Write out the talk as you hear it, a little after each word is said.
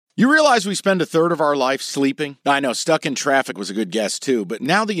You realize we spend a third of our life sleeping? I know, stuck in traffic was a good guess too, but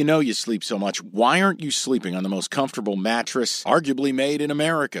now that you know you sleep so much, why aren't you sleeping on the most comfortable mattress arguably made in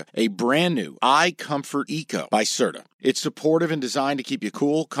America? A brand new iComfort Eco by Serta. It's supportive and designed to keep you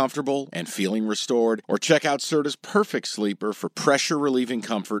cool, comfortable, and feeling restored. Or check out Serta's Perfect Sleeper for pressure-relieving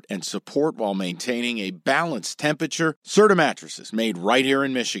comfort and support while maintaining a balanced temperature. Serta mattresses made right here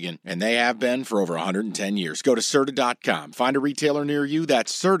in Michigan, and they have been for over 110 years. Go to Serta.com. Find a retailer near you.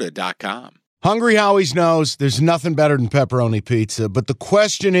 That's Serta.com. Hungry Howie's knows there's nothing better than pepperoni pizza, but the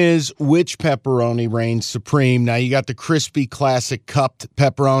question is, which pepperoni reigns supreme? Now, you got the crispy, classic cupped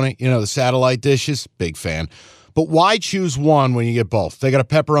pepperoni, the satellite dishes. Big fan. But why choose one when you get both? They got a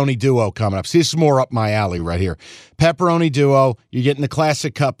pepperoni duo coming up. See, this is more up my alley right here. Pepperoni duo, you're getting the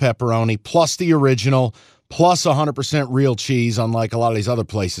classic cup pepperoni, plus the original, plus 100% real cheese, unlike a lot of these other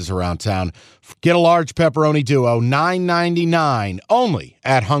places around town. Get a large pepperoni duo, $9.99, only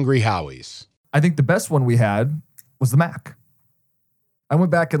at Hungry Howie's. I think the best one we had was the Mac. I went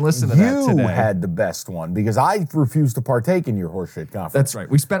back and listened to that today. You had the best one because I refused to partake in your horseshit conference. That's right.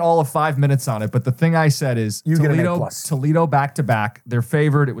 We spent all of 5 minutes on it, but the thing I said is Toledo back-to-back. They're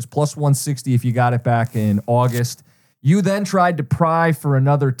favored. It was plus 160 if you got it back in August. You then tried to pry for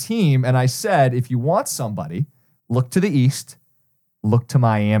another team, and I said, if you want somebody, look to the East, look to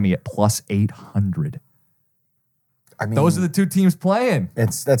Miami at plus 800. I mean, those are the two teams playing.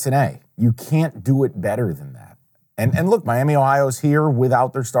 That's an A. You can't do it better than that. And look, Miami, Ohio's here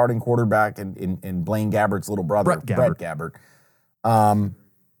without their starting quarterback and Blaine Gabbert's little brother, Brett Gabbert.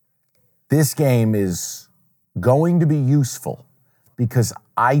 This game is going to be useful because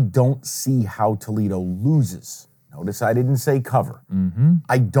I don't see how Toledo loses. Notice I didn't say cover. Mm-hmm.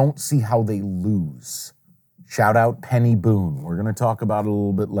 I don't see how they lose. Shout out Penny Boone. We're going to talk about it a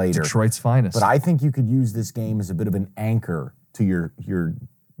little bit later. Detroit's finest. But I think you could use this game as a bit of an anchor to your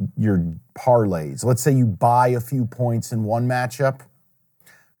parlays. Let's say you buy a few points in one matchup,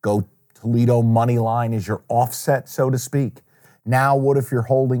 go Toledo money line as your offset, so to speak. Now, what if you're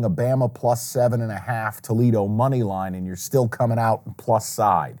holding a Bama plus 7.5 Toledo money line and you're still coming out plus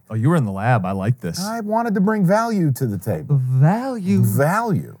side? Oh, you were in the lab. I like this. I wanted to bring value to the table. Value.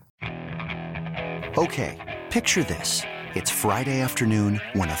 Okay, picture this. It's Friday afternoon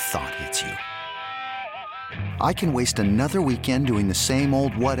when a thought hits you. I can waste another weekend doing the same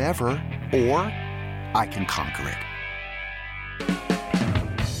old whatever, or I can conquer it.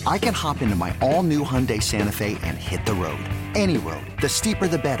 I can hop into my all-new Hyundai Santa Fe and hit the road. Any road. The steeper,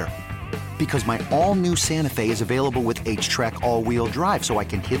 the better. Because my all-new Santa Fe is available with H-Track all-wheel drive, so I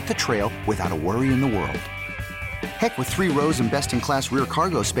can hit the trail without a worry in the world. Heck, with 3 rows and best-in-class rear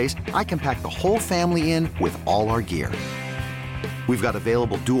cargo space, I can pack the whole family in with all our gear. We've got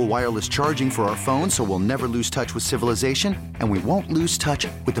available dual wireless charging for our phones, so we'll never lose touch with civilization, and we won't lose touch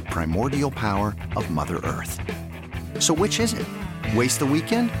with the primordial power of Mother Earth. So which is it? Waste the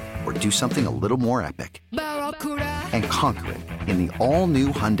weekend or do something a little more epic? And conquer it in the all-new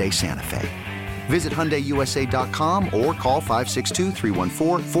Hyundai Santa Fe. Visit HyundaiUSA.com or call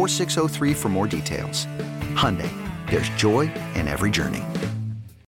 562-314-4603 for more details. Hyundai, there's joy in every journey.